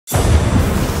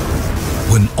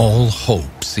When all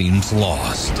hope seems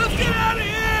lost. Let's get out of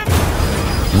here!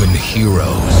 When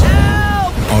heroes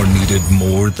Help! are needed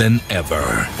more than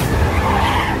ever.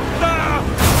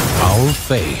 Our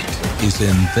fate is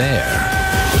in their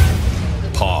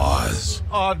paws.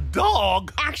 A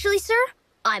dog? Actually, sir,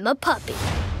 I'm a puppy.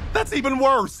 That's even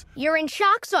worse. You're in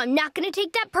shock, so I'm not gonna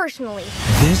take that personally.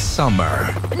 This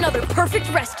summer, Another perfect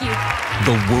rescue.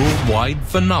 the worldwide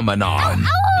phenomenon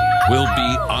will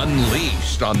be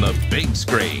unleashed on the big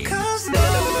screen.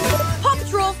 Paw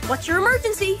Patrol, what's your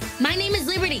emergency? My name is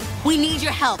Liberty. We need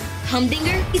your help.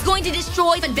 Humdinger is going to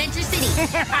destroy Adventure City.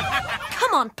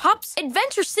 Come on, Pups.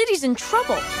 Adventure City's in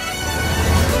trouble.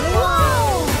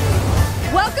 Whoa!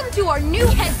 Welcome to our new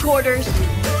headquarters.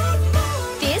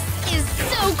 This is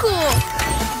so cool.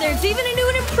 There's even a new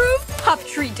and improved pup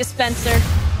treat dispenser.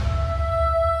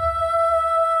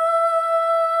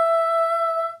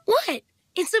 What?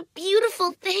 It's a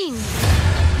beautiful thing.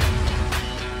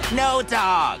 No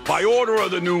dog. By order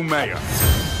of the new mayor.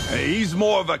 He's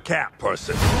more of a cat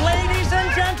person. Ladies and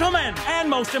gentlemen, and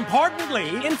most importantly,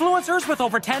 influencers with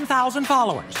over 10,000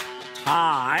 followers.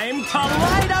 Time to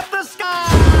light up the sky!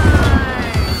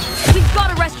 We've got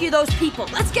to rescue those people.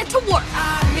 Let's get to work.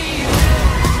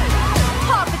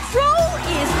 Paw Patrol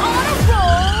is on a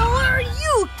roll. Are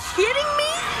you kidding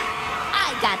me?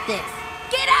 I got this.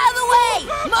 Get out of the way!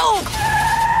 Move!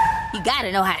 You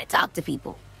gotta know how to talk to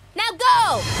people. Now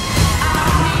go!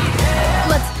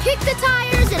 Let's kick the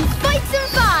tires and fight some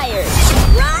fires.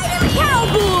 Ride 'em,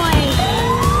 cowboy!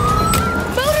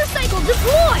 Motorcycle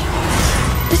deploy!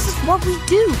 This is what we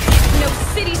do. No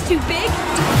city's too big,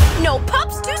 no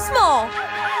pups too small.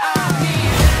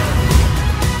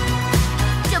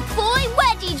 Deploy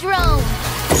Wedgie Drone!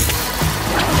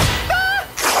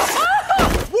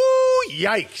 Woo!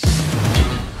 Yikes!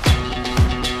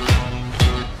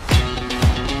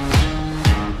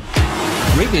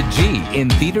 Rated G in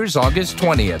theaters August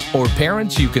 20th. For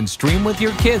parents, you can stream with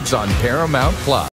your kids on Paramount+.